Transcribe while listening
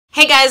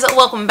Hey guys,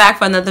 welcome back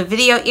for another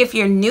video. If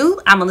you're new,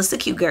 I'm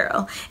MelissaQ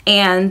girl,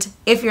 and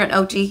if you're an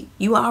OG,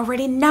 you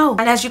already know.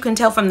 And as you can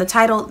tell from the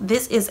title,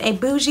 this is a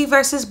bougie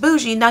versus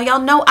bougie. Now y'all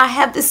know I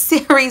have this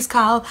series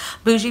called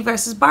Bougie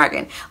versus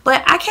Bargain,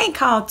 but I can't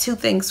call two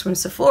things from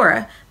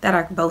Sephora that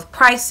are both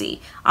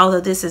pricey,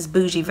 although this is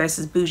bougie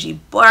versus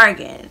bougie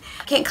bargain.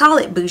 I can't call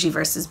it bougie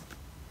versus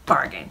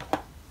bargain,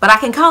 but I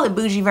can call it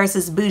bougie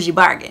versus bougie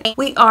bargain.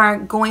 We are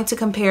going to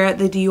compare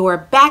the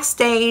DIOR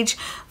Backstage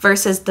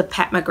versus the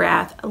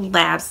McGrath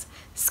Labs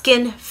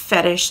Skin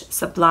Fetish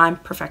Sublime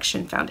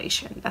Perfection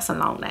Foundation. That's a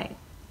long name,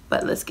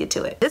 but let's get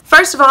to it.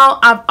 First of all,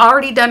 I've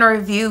already done a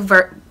review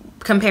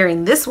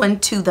comparing this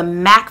one to the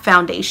MAC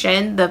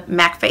foundation, the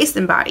MAC Face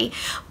and Body,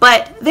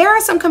 but there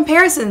are some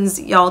comparisons,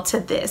 y'all, to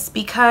this,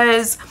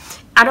 because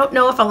I don't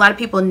know if a lot of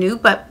people knew,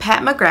 but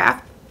Pat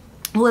McGrath,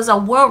 who is a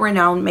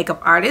world-renowned makeup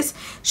artist.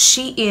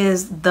 She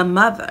is the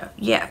mother.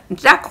 Yeah,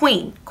 not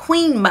queen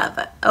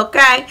mother,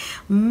 okay?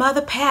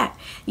 Mother Pat,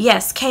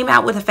 yes, came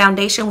out with a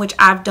foundation which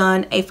I've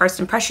done a first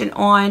impression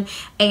on,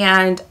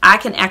 and I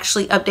can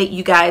actually update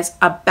you guys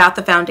about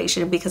the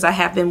foundation because I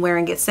have been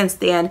wearing it since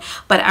then,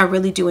 but I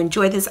really do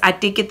enjoy this. I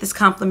did get this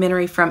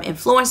complimentary from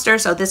Influencer,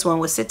 so this one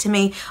was sent to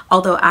me,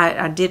 although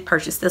I did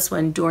purchase this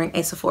one during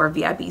a SEPHORA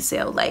VIB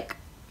sale, like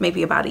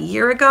maybe about a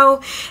year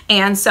ago.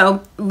 And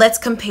so let's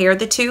compare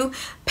the two.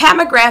 Pat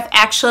McGrath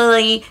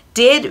actually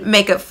did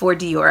makeup for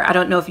DIOR. I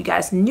don't know if you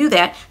guys knew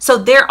that. So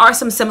there are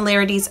some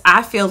similarities,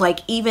 I feel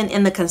like, even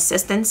in the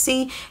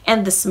consistency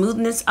and the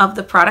smoothness of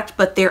the product,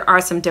 but there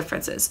are some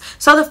differences.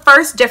 So the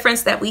first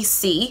difference that we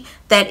see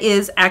that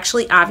is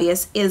actually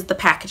obvious is the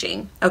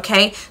packaging,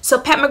 okay? So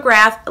Pat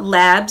McGrath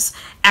Labs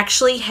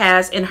actually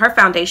has in her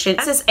foundation,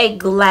 this is a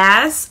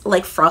glass,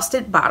 like,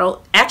 frosted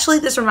bottle. Actually,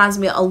 this reminds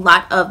me a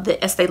lot of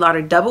the Estee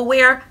Lauder Double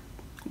Wear,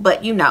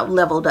 but you know,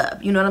 leveled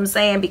up, you know what I'm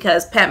saying?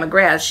 Because Pat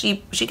McGrath,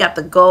 she got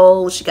the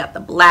gold, she got the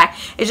black.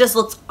 It just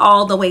looks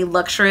all the way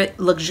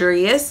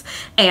luxurious,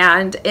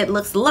 and it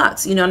looks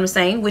luxe, you know what I'm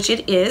saying? Which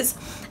it is.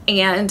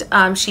 And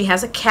she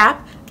has a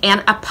cap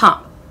and a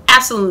pump.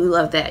 Absolutely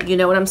love that, you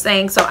know what I'm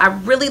saying? So I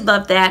really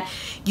love that.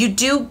 You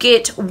do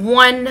get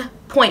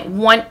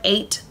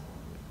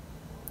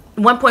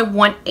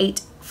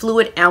 1.18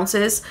 fluid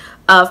ounces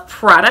of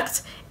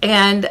product,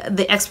 and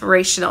the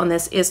expiration on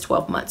this is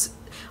 12 months.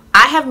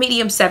 I have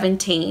medium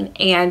 17,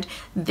 and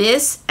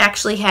this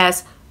actually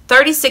has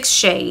 36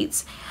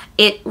 shades.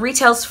 It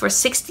retails for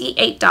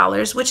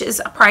 $68, which is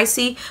a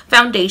pricey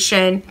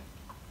foundation,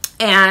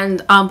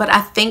 and but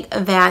I think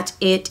that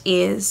it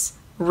is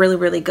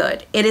really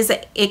good.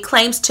 It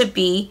claims to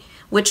be,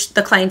 which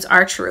the claims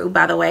are true,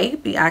 by the way,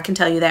 I can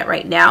tell you that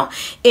right now.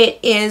 It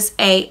is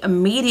a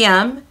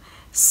medium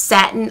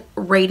satin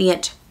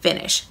radiant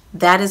finish.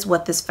 That is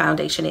what this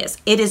foundation is.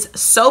 It is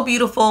so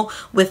beautiful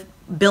with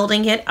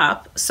building it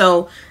up.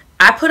 So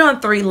I put on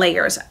 3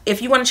 layers.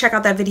 If you want to check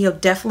out that video,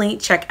 definitely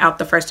check out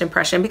the first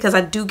impression, because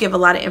I do give a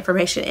lot of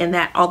information in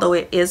that, although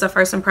it is a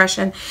first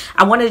impression.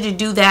 I wanted to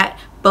do that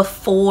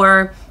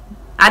before.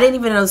 I didn't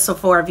even know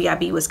SEPHORA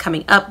VIB was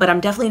coming up, but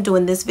I'm definitely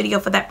doing this video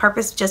for that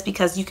purpose, just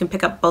because you can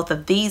pick up both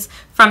of these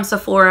from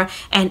Sephora.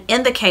 And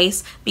in the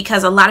case,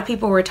 because a lot of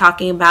people were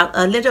talking about,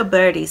 a little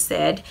birdie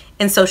said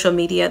in social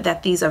media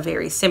that these are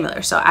very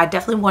similar. So I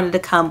definitely wanted to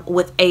come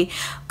with a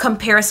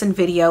comparison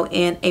video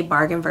in a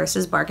bargain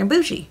versus bargain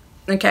bougie.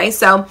 Okay,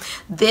 so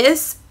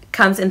this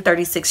comes in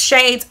 36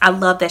 shades. I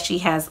love that she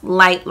has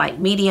light,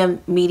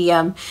 medium,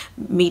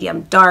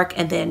 dark,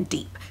 and then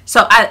deep.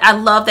 So I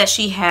love that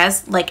she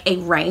has like a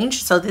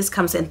range. So this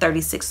comes in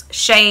 36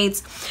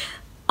 shades.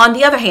 On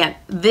the other hand,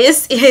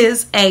 this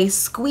is a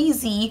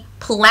squeezy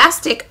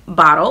plastic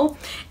bottle,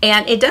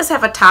 and it does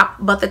have a top,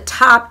 but the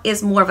top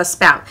is more of a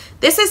spout.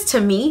 This is, to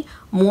me,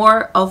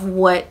 more of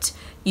what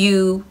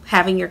you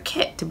have in your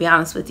kit, to be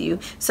honest with you.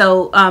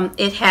 So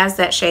it has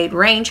that shade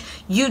range.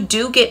 You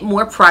do get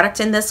more product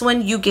in this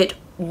one. You get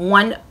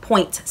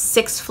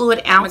 1.6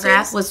 fluid ounces.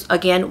 McGrath was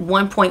again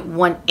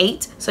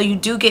 1.18, so you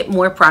do get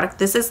more product.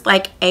 This is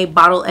like a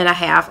bottle and a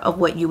half of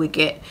what you would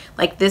get.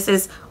 Like, this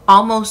is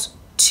almost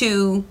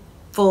 2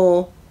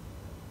 full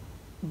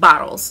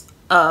bottles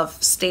of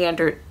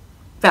standard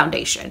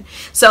foundation.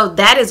 So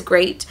that is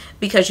great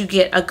because you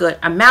get a good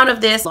amount of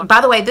this.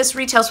 By the way, this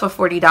retails for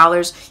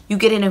 $40. You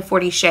get it in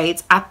 40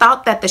 shades. I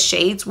thought that the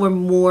shades were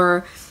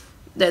more,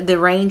 the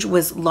range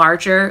was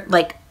larger,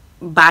 like,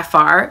 by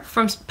far,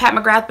 from Pat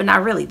McGrath, but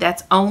not really.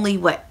 That's only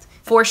what,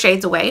 4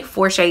 shades away,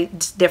 4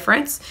 shades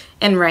difference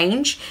in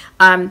range.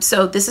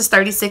 So this is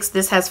 36,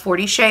 this has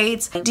 40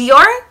 shades.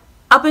 DIOR,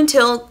 up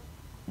until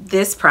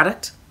this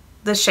product,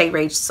 the shade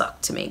range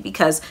sucked to me,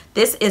 because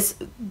this is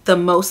the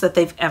most that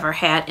they've ever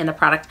had in a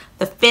product.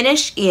 The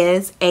finish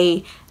is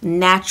a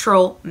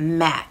natural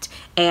matte,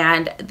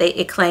 and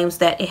it claims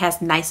that it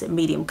has nice and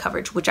medium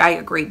coverage, which I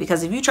agree,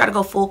 because if you try to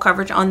go full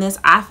coverage on this,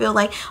 I feel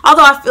like,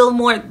 although I feel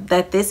more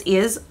that this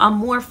is a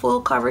more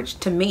full coverage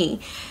to me,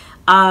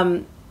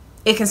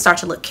 it can start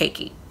to look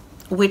cakey,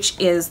 which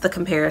is the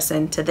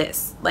comparison to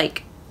this.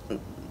 Like,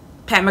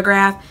 Pat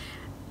McGrath,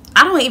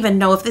 I don't even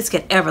know if this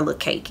could ever look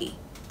cakey.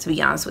 to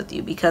be honest with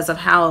you, because of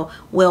how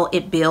well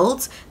it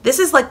builds. This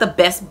is like the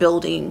best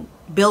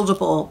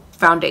buildable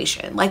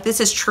foundation. Like, this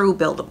is true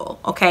buildable,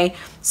 okay?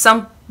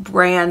 Some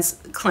brands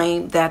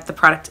claim that the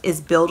product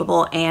is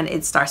buildable and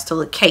it starts to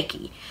look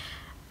cakey.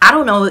 I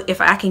don't know if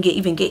I can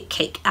even get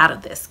cake out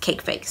of this,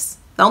 cake face.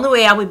 The only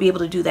way I would be able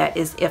to do that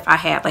is if I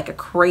had like a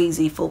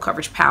crazy full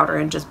coverage powder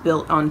and just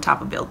built on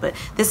top of build. But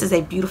this is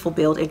a beautiful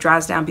build. It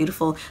dries down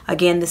beautiful.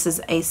 Again, this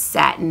is a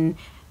satin,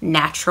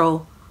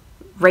 natural,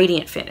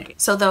 radiant finish.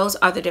 So those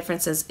are the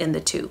differences in the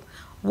two.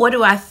 What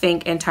do I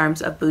think in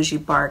terms of Bougie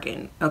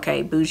bargain?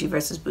 Okay, Bougie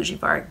versus Bougie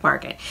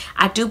bargain.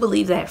 I do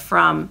believe that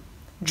from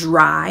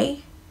dry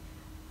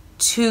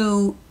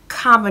to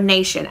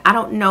combination, I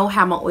don't know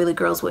how my oily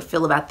girls would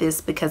feel about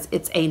this because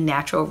it's a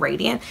natural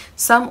radiant.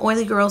 Some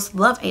oily girls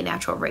love a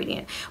natural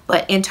radiant,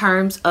 but in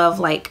terms of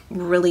like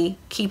really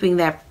keeping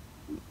that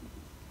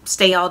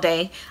stay all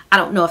day, I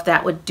don't know if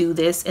that would do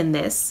this in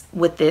this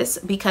with this,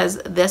 because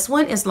this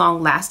one is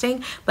long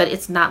lasting, but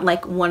it's not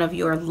like one of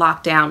your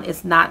lockdown.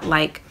 It's not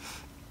like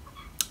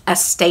a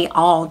stay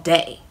all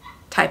day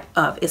type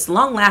of, it's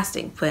long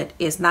lasting, but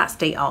it's not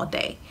stay all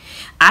day.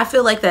 I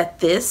feel like that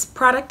this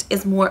product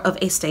is more of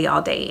a stay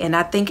all day, and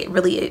I think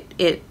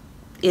it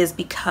is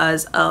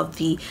because of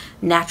the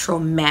natural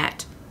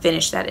matte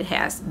finish that it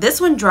has. This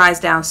one dries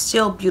down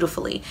still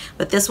beautifully,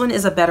 but this one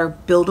is a better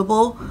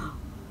buildable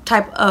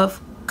type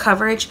of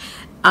coverage.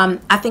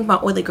 I think my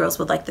oily girls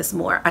would like this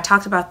more. I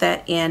talked about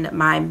that in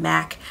my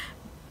MAC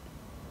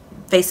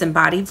face and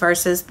body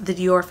versus the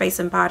Dior face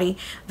and body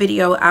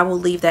video. I will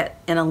leave that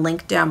in a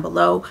link down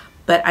below,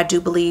 but I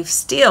do believe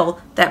still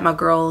that my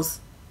girls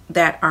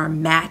that are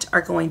matte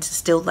are going to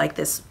still like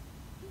this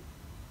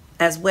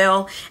as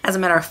well. As a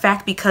matter of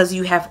fact, because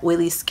you have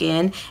oily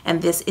skin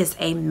and this is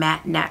a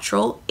matte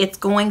natural, it's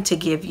going to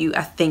give you,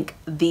 I think,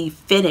 the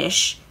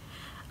finish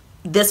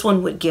this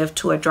one would give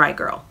to a dry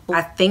girl.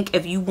 I think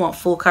if you want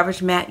full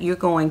coverage matte, you're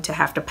going to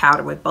have to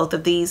powder with both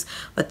of these,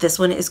 but this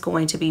one is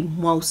going to be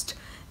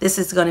this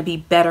is going to be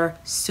better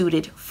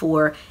suited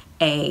for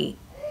a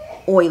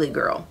oily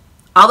girl,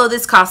 although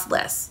this costs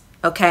less.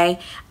 Okay,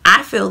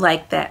 I feel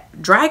like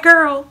that dry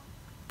girl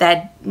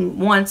that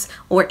wants,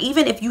 or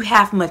even if you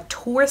have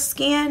mature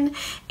skin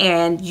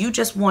and you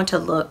just want to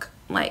look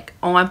like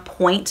on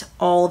point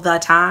all the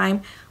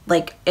time,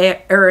 like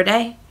every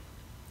day,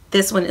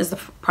 this one is the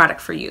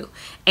product for you.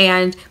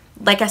 And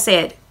like I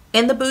said,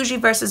 in the Bougie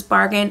versus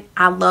bargain,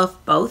 I love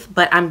both,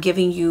 but I'm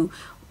giving you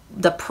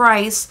the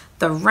price,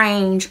 the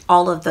range,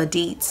 all of the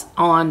deets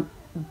on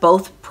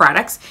both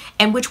products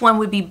and which one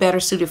would be better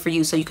suited for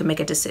you so you can make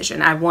a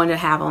decision. I want to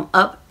have them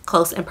up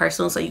close and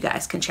personal so you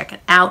guys can check it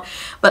out.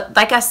 But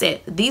like I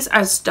said, these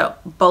are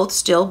both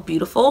still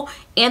beautiful.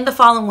 In the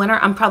fall and winter,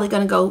 I'm probably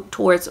going to go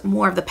towards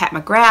more of the Pat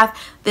McGrath.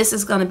 This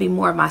is going to be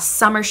more of my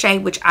summer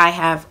shade, which I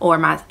have, or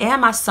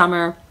my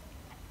summer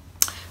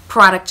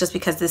product, just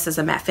because this is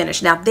a matte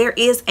finish. Now there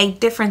is a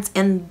difference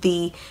in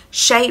the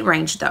shade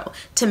range though.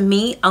 To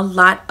me, a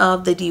lot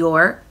of the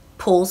Dior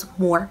pulls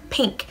more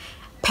pink.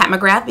 Pat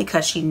McGrath,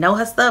 because she know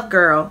her stuff,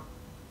 girl,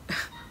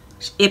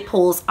 it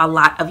pulls a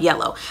lot of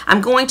yellow. I'm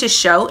going to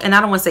show, and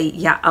I don't want to say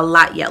yeah, a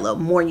lot yellow,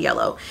 more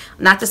yellow.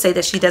 Not to say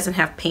that she doesn't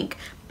have pink,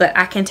 but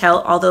I can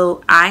tell,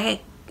 although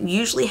I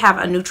usually have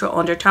a neutral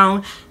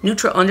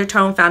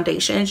undertone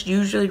foundations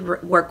usually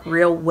work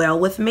real well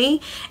with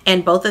me,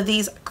 and both of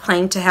these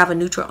claim to have a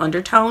neutral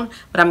undertone,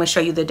 but I'm going to show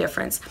you the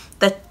difference.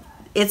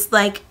 It's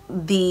like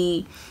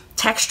the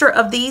texture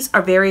of these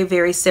are very,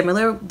 very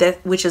similar,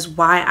 which is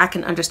why I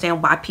can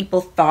understand why people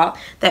thought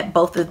that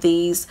both of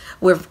these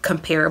were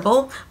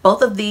comparable.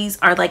 Both of these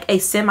are like a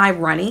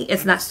semi-runny.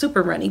 It's not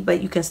super runny,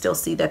 but you can still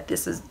see that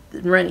this is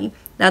runny.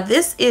 Now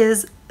this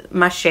is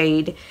my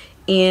shade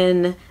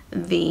in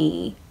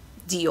the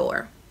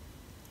Dior,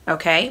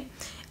 okay?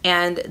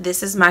 And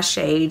this is my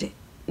shade,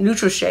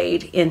 neutral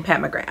shade, in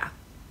Pat McGrath.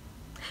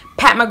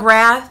 Pat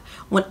McGrath,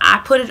 when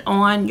I put it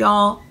on,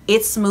 y'all,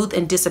 it smoothed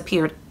and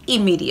disappeared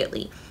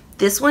immediately.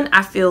 This one,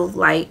 I feel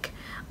like,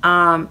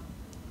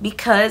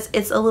 because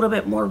it's a little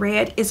bit more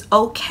red, is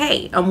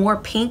okay. A more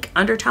pink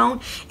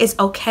undertone is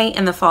okay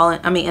in the fall,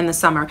 in the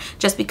summer,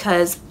 just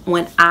because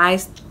when I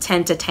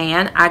tend to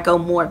tan, I go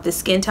more of the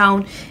skin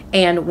tone,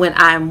 and when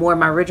I'm more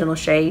my original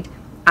shade,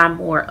 I'm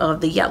more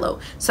of the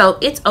yellow. So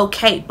it's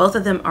okay. Both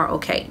of them are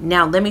okay.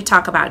 Now let me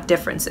talk about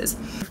differences.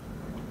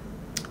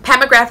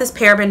 Pat McGrath is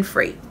paraben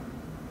free,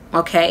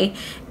 okay?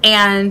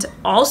 And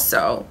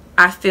also,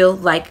 I feel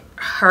like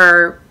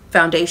her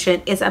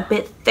foundation is a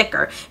bit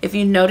thicker. If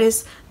you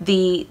notice,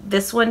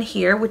 this one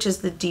here, which is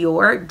the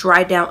Dior,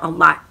 dried down a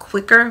lot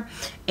quicker,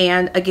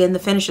 and again the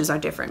finishes are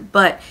different,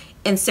 but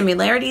in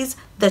similarities,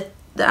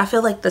 I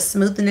feel like the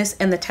smoothness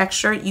and the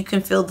texture, you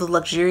can feel the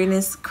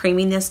luxuriousness,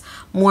 creaminess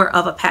more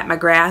of a Pat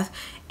McGrath.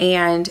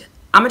 And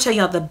I'm gonna tell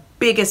y'all the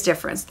biggest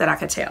difference that I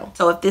could tell.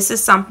 So if this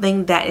is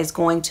something that is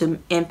going to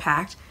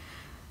impact,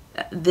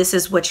 this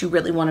is what you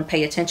really want to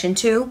pay attention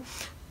to.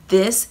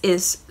 This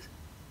is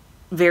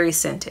very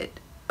scented.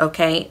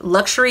 Okay,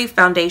 luxury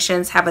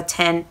foundations have a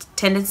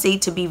tendency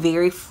to be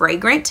very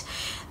fragrant.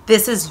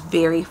 This is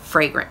very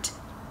fragrant.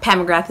 Pat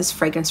McGrath is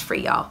fragrance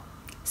free, y'all.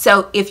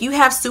 So if you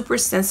have super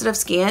sensitive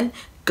skin,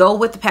 go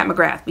with the Pat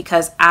McGrath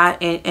because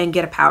and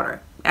get a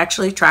powder.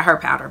 Actually, try her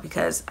powder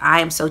because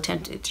I am so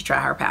tempted to try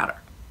her powder.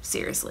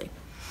 Seriously.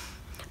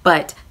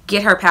 But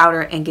get her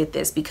powder and get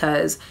this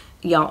because,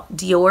 y'all,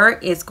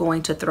 Dior is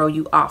going to throw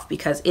you off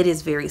because it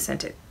is very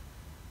scented.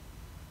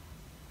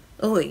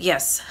 Oh,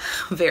 yes,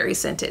 very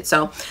scented.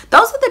 So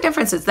those are the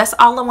differences. That's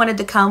all I wanted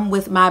to come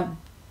with my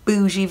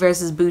bougie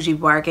versus bougie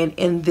bargain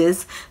in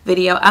this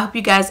video. I hope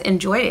you guys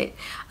enjoyed it.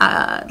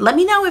 Let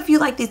me know if you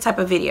like these type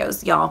of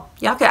videos, y'all.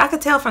 I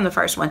could tell from the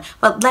first one,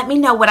 but let me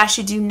know what I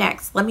should do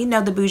next. Let me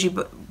know the bougie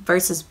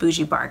versus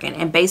bougie bargain.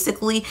 And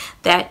basically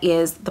that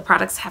is the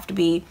products have to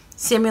be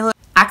similar.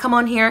 I come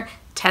on here,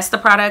 test the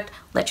product,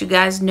 let you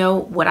guys know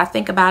what I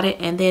think about it,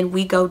 and then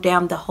we go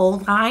down the whole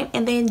line,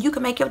 and then you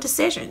can make your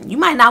decision. You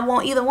might not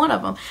want either one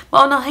of them, but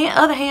on the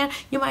other hand,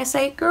 you might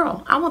say,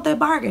 girl, I want that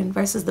bargain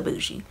versus the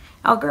bougie.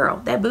 Oh,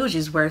 girl, that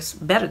bougie's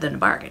better than the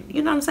bargain.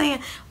 You know what I'm saying?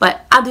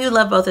 But I do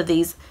love both of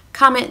these.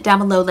 Comment down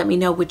below, let me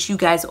know what you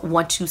guys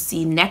want to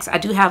see next. I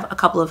do have a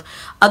couple of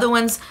other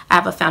ones. I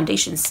have a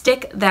foundation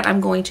stick that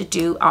I'm going to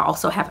do. I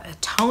also have a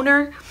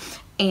toner.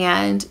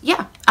 And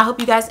yeah, I hope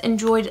you guys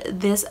enjoyed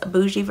this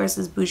bougie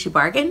versus bougie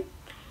bargain.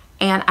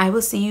 And I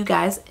will see you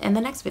guys in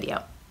the next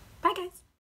video.